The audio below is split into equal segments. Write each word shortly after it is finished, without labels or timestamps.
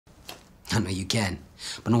I know you can,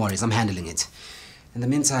 but no worries, I'm handling it. In the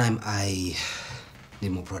meantime, I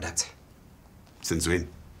need more product. Since when?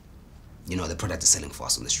 You know, the product is selling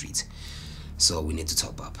fast on the streets, so we need to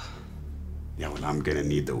top up. Yeah, well, I'm gonna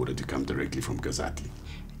need the order to come directly from Gazati.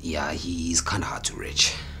 Yeah, he's kind of hard to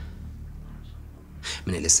reach. I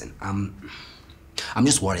mean, listen, I'm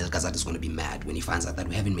just worried that Gazati is going to be mad when he finds out that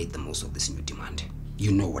we haven't made the most of this new demand.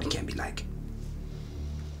 You know what it can be like.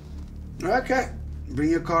 Okay. Bring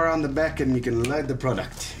your car around the back and you can load the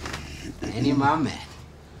product. Any my man.